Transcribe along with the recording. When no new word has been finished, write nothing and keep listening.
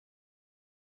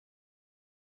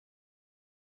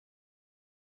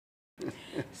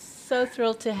So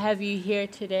thrilled to have you here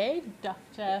today,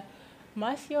 Dr.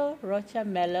 Marcio Rocha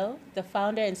Mello, the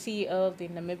founder and CEO of the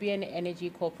Namibian Energy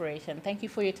Corporation. Thank you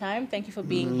for your time. Thank you for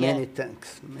being here. Many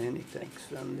thanks,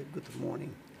 and good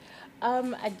morning.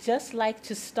 I'd just like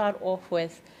to start off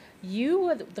with, you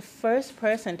were the first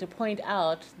person to point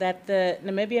out that the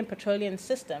Namibian petroleum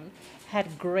system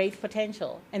had great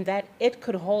potential and that it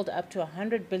could hold up to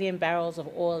 100 billion barrels of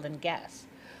oil and gas.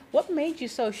 What made you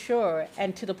so sure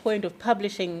and to the point of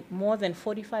publishing more than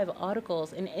 45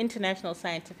 articles in international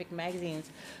scientific magazines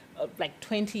like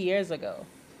 20 years ago?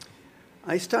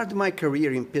 I started my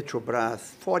career in Petrobras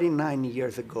 49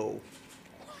 years ago.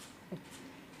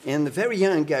 And very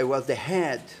young, I was the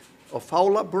head of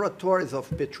all laboratories of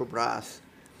Petrobras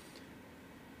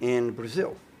in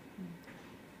Brazil.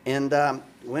 And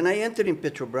when I entered in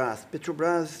Petrobras,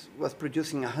 Petrobras was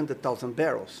producing 100,000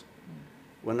 barrels.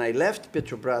 When I left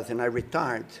Petrobras and I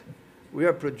retired, we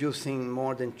are producing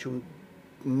more than 2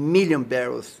 million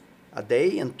barrels a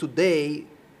day. And today,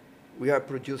 we are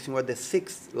producing, we're the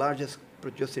sixth largest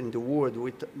producer in the world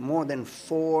with more than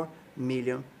 4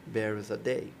 million barrels a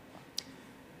day.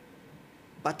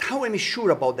 But how am I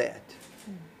sure about that?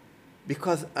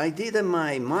 Because I did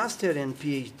my master and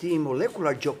PhD in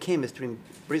molecular geochemistry in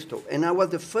Bristol, and I was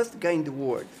the first guy in the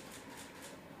world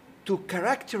to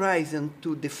characterize and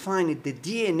to define the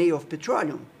DNA of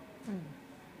petroleum.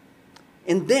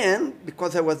 And then,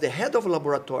 because I was the head of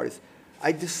laboratories,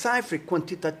 I deciphered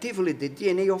quantitatively the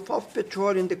DNA of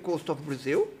petroleum in the coast of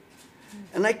Brazil.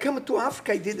 And I come to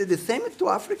Africa, I did the same to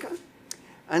Africa.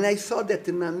 And I saw that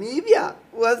Namibia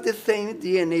was the same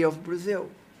DNA of Brazil.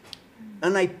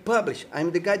 And I published, I'm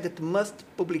the guy that most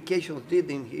publications did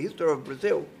in the history of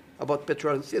Brazil about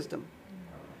petroleum system.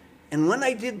 And when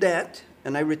I did that,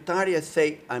 and I retired, I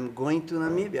say, I'm going to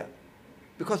Namibia.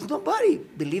 Because nobody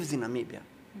believes in Namibia.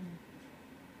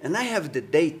 And I have the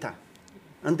data.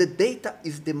 And the data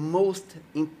is the most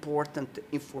important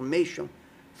information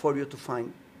for you to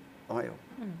find oil.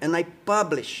 And I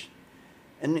publish.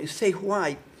 And you say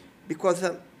why? Because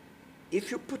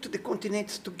if you put the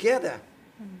continents together,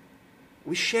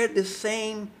 we share the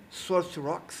same source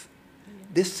rocks,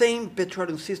 the same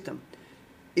petroleum system.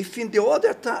 If in the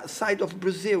other side of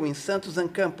Brazil, in Santos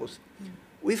and Campos,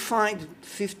 we find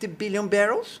 50 billion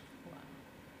barrels,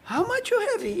 how much you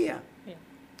have here? Yeah.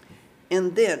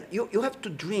 And then you have to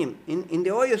dream. In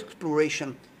the oil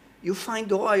exploration, you find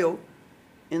oil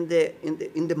in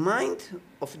the mind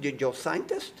of the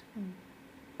geoscientist,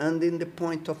 and in the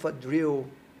point of a drill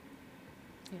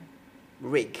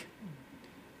rig.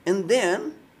 And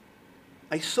then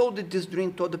I sold this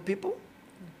dream to other people,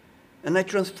 and I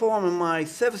transformed my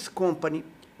service company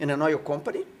in an oil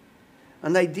company,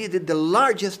 and I did the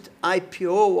largest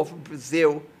IPO of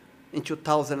Brazil in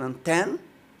 2010.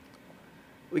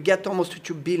 We get almost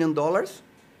 $2 billion,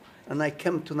 and I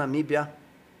came to Namibia,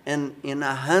 and in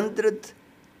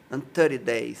 130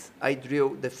 days, I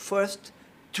drilled the first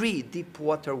 3 deep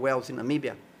water wells in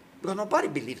Namibia, because nobody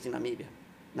believes in Namibia.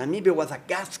 Namibia was a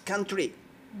gas country.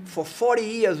 For 40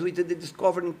 years, we did the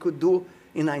discovery in Kudu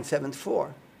in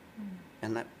 1974.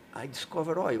 And I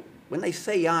discovered oil. When I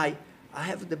say I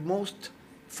have the most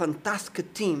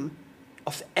fantastic team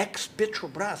of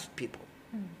ex-Petrobras people.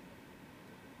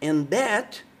 And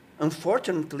that,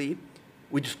 unfortunately,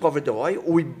 we discovered the oil.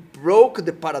 We broke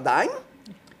the paradigm,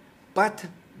 but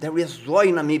there is oil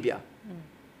in Namibia.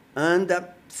 And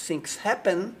things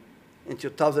happen in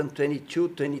 2022,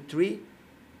 23,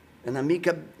 and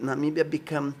Namibia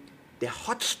became the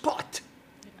hot spot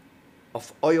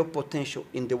of oil potential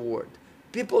in the world.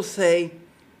 People say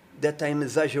that I'm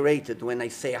exaggerated when I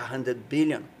say 100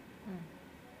 billion,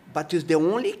 but it's the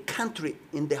only country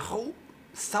in the whole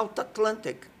South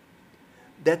Atlantic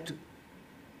that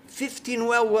 15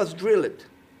 wells was drilled,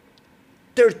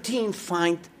 13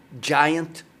 find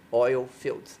giant oil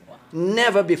fields. Wow.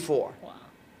 Never before. Wow.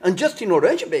 And just in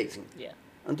Orange Basin. Yeah.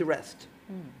 And the rest.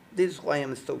 This is why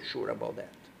I'm so sure about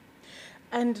that.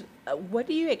 And what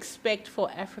do you expect for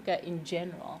Africa in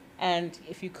general? And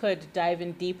if you could dive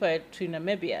in deeper to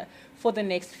Namibia for the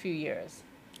next few years?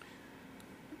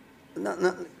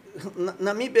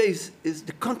 Namibia is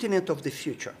the continent of the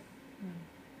future.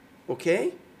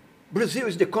 Okay? Brazil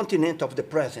is the continent of the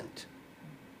present.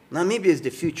 Namibia is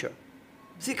the future.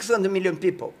 600 million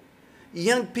people,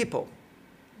 young people.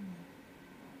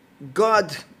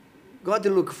 God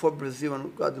look for Brazil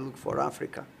and God look for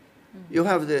Africa. You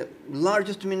have the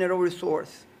largest mineral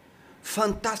resource,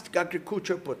 fantastic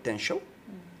agricultural potential,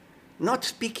 not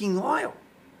speaking oil.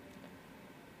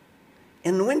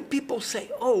 And when people say,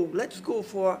 oh, let's go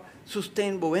for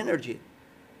sustainable energy,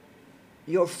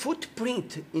 your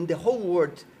footprint in the whole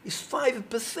world is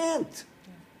 5%.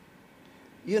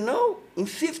 You know, in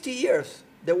 50 years,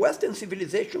 the Western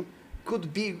civilization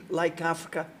could be like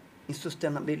Africa in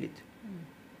sustainability.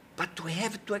 But we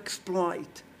have to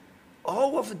exploit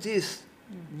all of this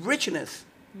richness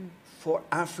for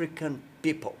African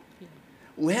people.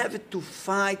 We have to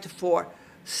fight for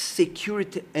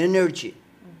security energy.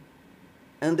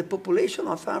 And the population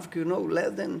of Africa, you know,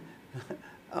 less than,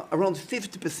 around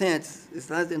 50% is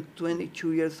less than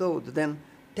 22 years old. Then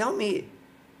tell me,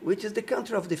 which is the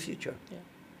country of the future? Yeah.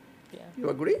 Yeah. You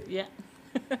agree? Yeah.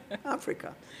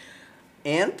 Africa.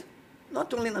 And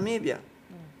not only Namibia,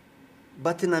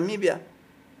 but Namibia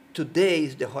today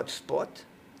is the hot spot,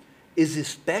 is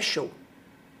special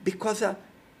because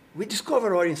we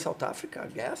discovered oil in South Africa,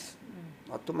 I guess.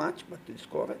 Not too much, but we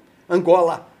discovered.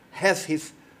 Angola has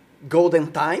his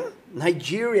golden time.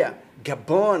 Nigeria,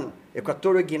 Gabon,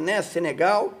 Equatorial Guinea,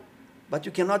 Senegal. But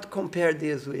you cannot compare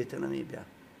this with Namibia.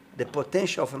 The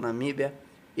potential of Namibia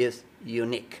is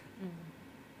unique.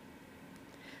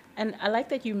 And I like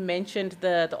that you mentioned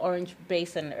the Orange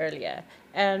Basin earlier.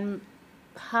 And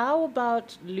how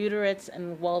about Lüderitz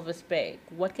and Walvis Bay?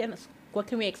 What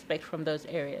can we expect from those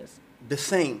areas? The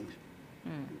same.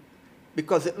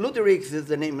 Because Lüderitz is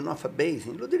the name of a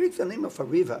basin. Lüderitz is the name of a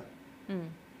river.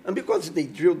 And because they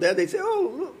drill there, they say,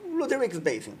 oh, Lüderitz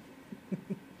Basin.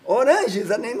 Orange is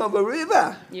the name of a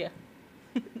river. Yeah.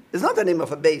 It's not the name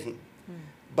of a basin.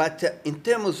 But in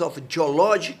terms of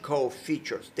geological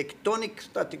features, tectonic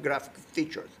stratigraphic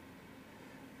features,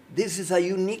 this is a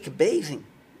unique basin.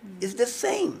 It's the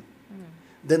same.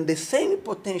 Then the same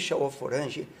potential of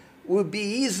Orange will be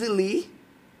easily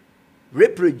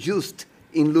reproduced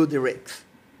in Lüderitz.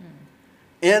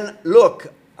 And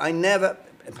look, I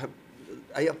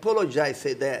apologize,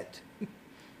 say that.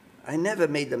 I never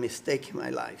made a mistake in my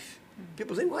life.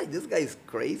 People say, why, this guy is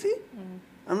crazy?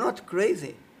 I'm not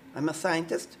crazy. I'm a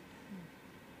scientist,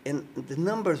 and the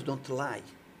numbers don't lie.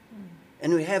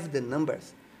 And we have the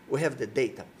numbers, we have the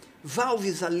data. Valve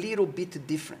is a little bit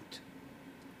different,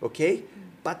 okay?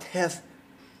 But has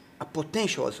a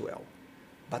potential as well.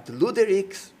 But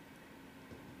Lüderitz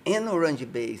and Orange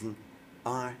Basin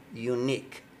are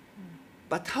unique.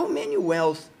 But how many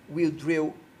wells will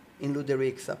drill in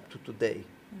Lüderitz up to today?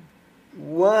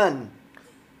 One.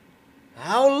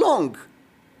 How long?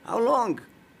 How long?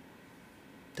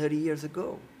 30 years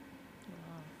ago.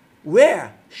 Wow.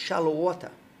 Where? Shallow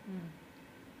water.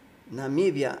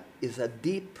 Namibia is a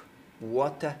deep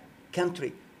water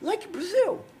country, like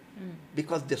Brazil,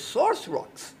 because the source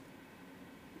rocks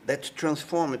that's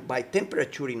transformed by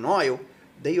temperature in oil,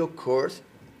 they occur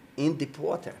in deep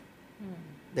water.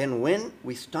 Then when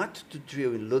we start to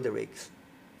drill in Lüderitz,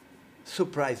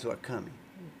 surprise were coming.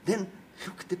 Then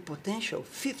look the potential,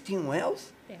 15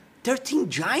 wells, 13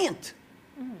 giant.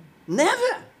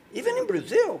 Never, even in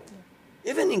Brazil,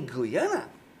 even in Guyana.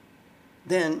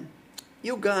 Then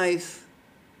you guys,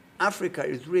 Africa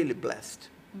is really blessed.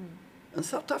 And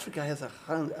South Africa has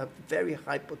a very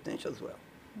high potential as well.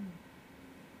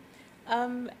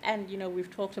 And, you know,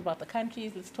 we've talked about the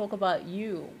countries. Let's talk about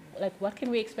you. Like, what can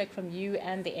we expect from you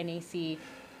and the NEC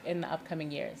in the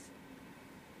upcoming years?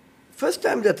 First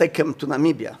time that I come to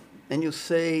Namibia, and you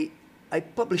say, I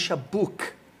publish a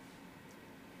book.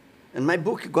 And my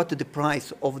book got the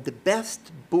prize of the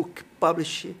best book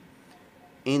published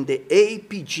in the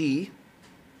APG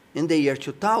in the year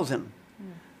 2000.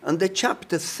 And the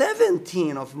chapter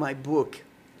 17 of my book,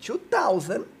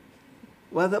 2000,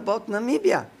 was about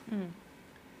Namibia.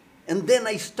 And then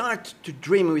I start to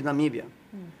dream with Namibia.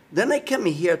 Then I came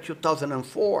here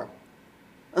 2004.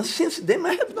 And since then,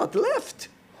 I have not left.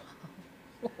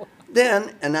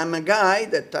 Then, and I'm a guy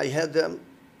that I had,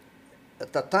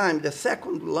 at the time, the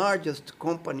second largest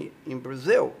company in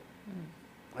Brazil.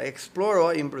 I explore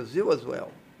oil in Brazil as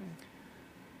well.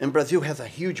 And Brazil has a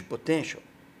huge potential,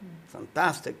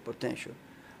 fantastic potential.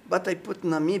 But I put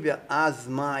Namibia as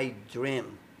my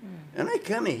dream. And I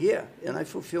come here and I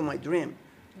fulfill my dream.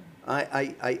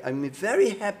 I'm very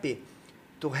happy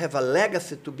to have a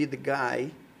legacy to be the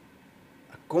guy,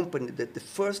 a company that the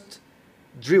first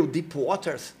drill deep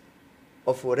waters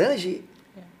of Orange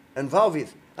and Walvis.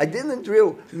 I didn't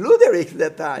drill Lüderitz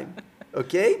that time,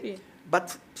 okay?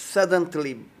 But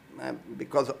suddenly,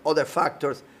 because of other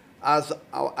factors, as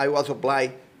I was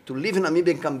obliged to leave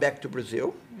Namibia and come back to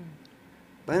Brazil.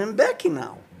 But I'm back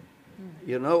now,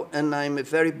 you know, and I'm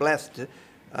very blessed.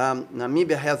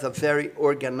 Namibia has a very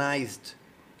organized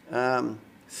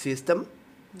system.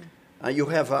 You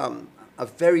have a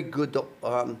very good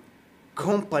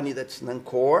company that's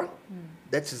Nancor,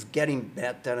 that is getting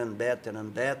better and better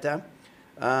and better.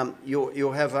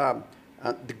 You have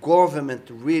the government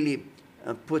really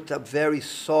put a very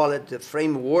solid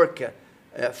framework,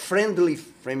 friendly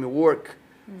framework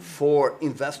for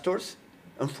investors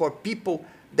and for people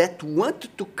that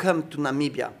want to come to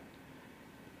Namibia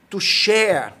to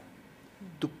share,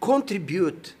 to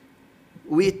contribute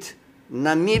with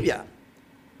Namibia,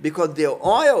 because the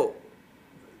oil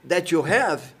that you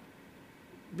have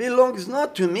belongs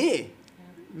not to me,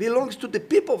 belongs to the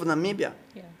people of Namibia.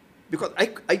 Yeah. Because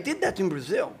I did that in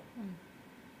Brazil.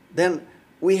 Then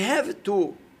we have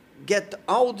to get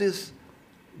all this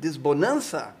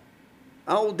bonanza,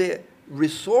 all the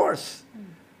resource,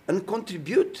 and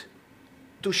contribute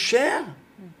to share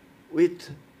with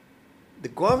the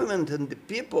government and the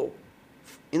people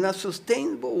in a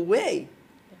sustainable way.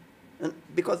 And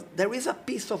because there is a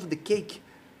piece of the cake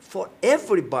for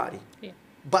everybody. Yeah.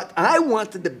 But I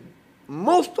want the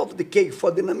most of the cake for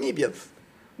the Namibians.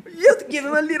 Just give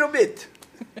them a little bit.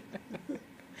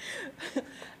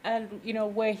 And, you know,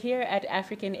 we're here at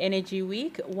African Energy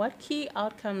Week. What key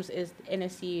outcomes is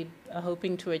NSC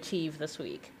hoping to achieve this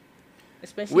week?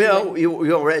 Especially Well,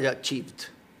 you already achieved.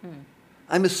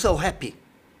 I'm so happy.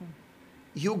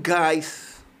 You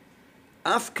guys,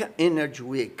 Africa Energy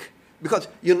Week, because,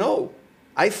 you know,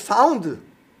 I'm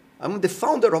the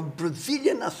founder of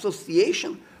Brazilian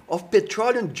Association of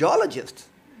Petroleum Geologists,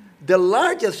 the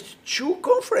largest two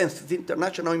conferences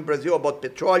international in Brazil about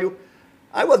petroleum.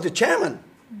 I was the chairman.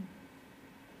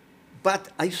 But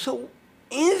I'm so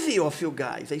envy of you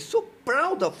guys. I'm so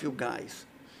proud of you guys.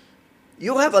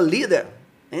 You have a leader,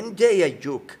 and day I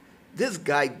joke, this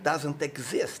guy doesn't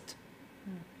exist.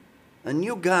 And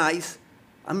you guys,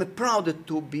 I'm proud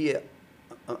to be, a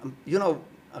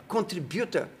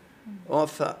contributor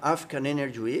of African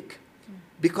Energy Week,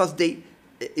 because it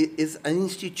is an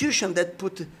institution that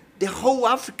put the whole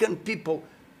African people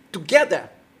together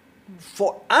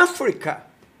for Africa,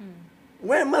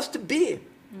 where it must be.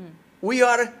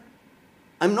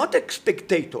 I'm not a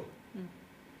spectator.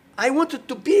 I wanted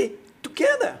to be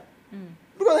together,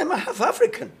 because I'm half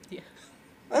African. Yeah.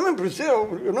 I'm in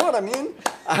Brazil, you know what I mean?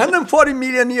 140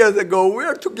 million years ago, we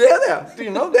were together. Do you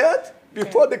know that?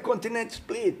 Before the continent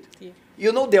split. Yeah.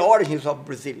 You know the origins of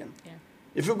Brazilian. Yeah.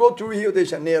 If you go to Rio de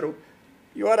Janeiro,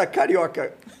 you are a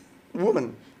carioca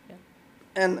woman. Yeah.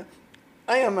 And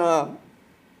I am a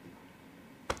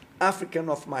African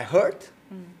of my heart,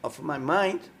 of my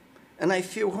mind, and I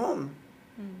feel home.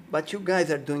 But you guys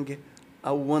are doing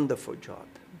a wonderful job.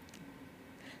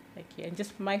 Thank you. And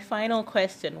just my final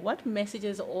question, what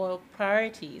messages or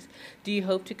priorities do you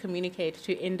hope to communicate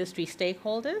to industry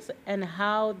stakeholders, and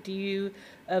how do you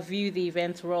view the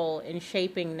event's role in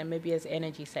shaping Namibia's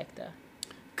energy sector?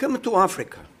 Come to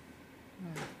Africa.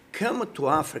 Come to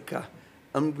Africa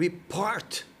and be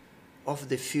part of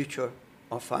the future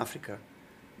of Africa,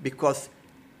 because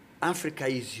Africa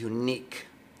is unique.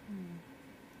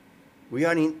 We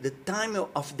are in the time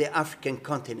of the African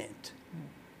continent.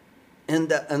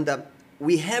 And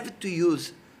we have to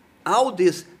use all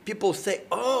this. People say,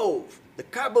 oh, the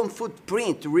carbon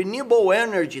footprint, renewable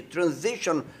energy,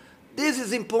 transition, this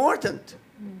is important.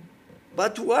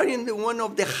 But we are in one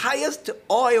of the highest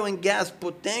oil and gas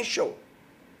potential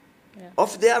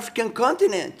of the African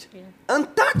continent,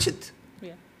 untouched.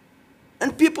 Yeah.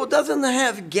 And people doesn't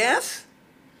have gas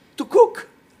to cook.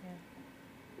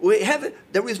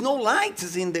 There is no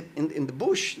lights in the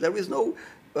bush. There is no.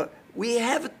 We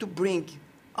have to bring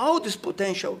all this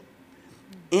potential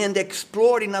and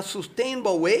explore in a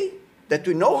sustainable way that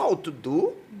we know how to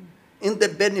do, in the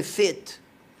benefit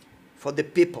for the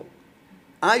people.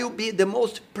 I will be the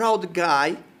most proud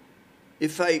guy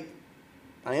if I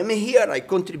am here, I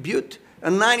contribute,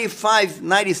 and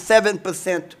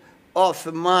 97%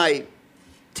 of my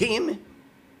team,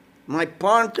 my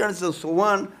partners and so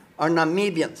on, are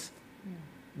Namibians.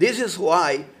 This is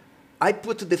why I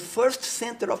put the first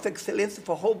center of excellence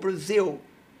for whole Brazil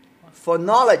for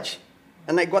knowledge,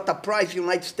 and I got a prize in the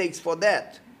United States for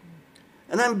that.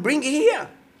 And I'm bringing here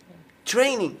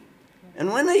training.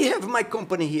 And when I have my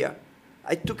company here,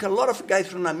 I took a lot of guys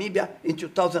from Namibia in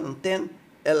 2010,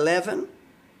 11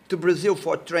 to Brazil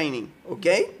for training,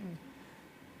 okay?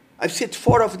 I've seen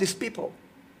 4 of these people.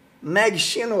 Meg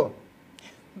Shino,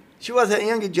 she was a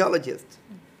young geologist.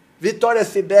 Vitória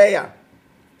Sibeya,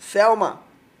 Selma,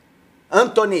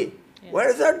 Anthony. Yeah. Where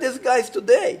are these guys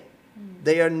today?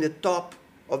 They are in the top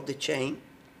of the chain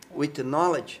with the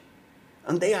knowledge.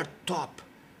 And they are top.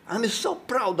 I'm so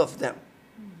proud of them.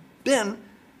 Then,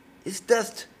 it's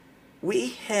just, we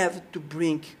have to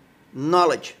bring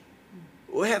knowledge.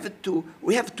 We have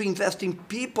to invest in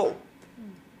people.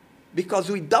 Because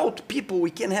without people, we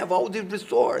can have all the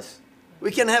resource. We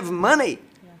can have money.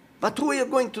 But who are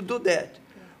going to do that?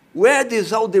 Where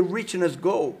does all the richness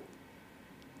go?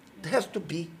 It has to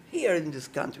be here in this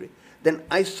country. Then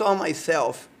I saw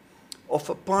myself of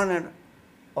a partner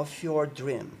of your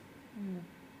dream.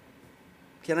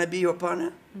 Can I be your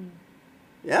partner?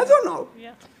 Yes or no?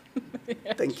 Yeah.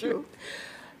 Thank you.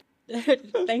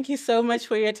 Thank you so much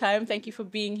for your time. Thank you for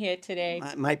being here today.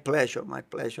 My pleasure,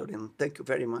 and thank you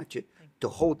very much to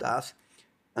hold us.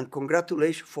 And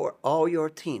congratulations for all your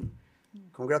team.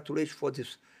 Congratulations for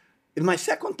this. It's my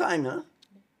second time, huh?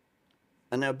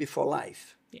 And I'll be for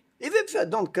life. Yeah. Even if I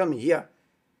don't come here,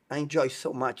 I enjoy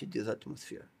so much this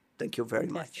atmosphere. Thank you very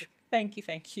much. Thank you.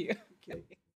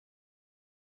 Okay.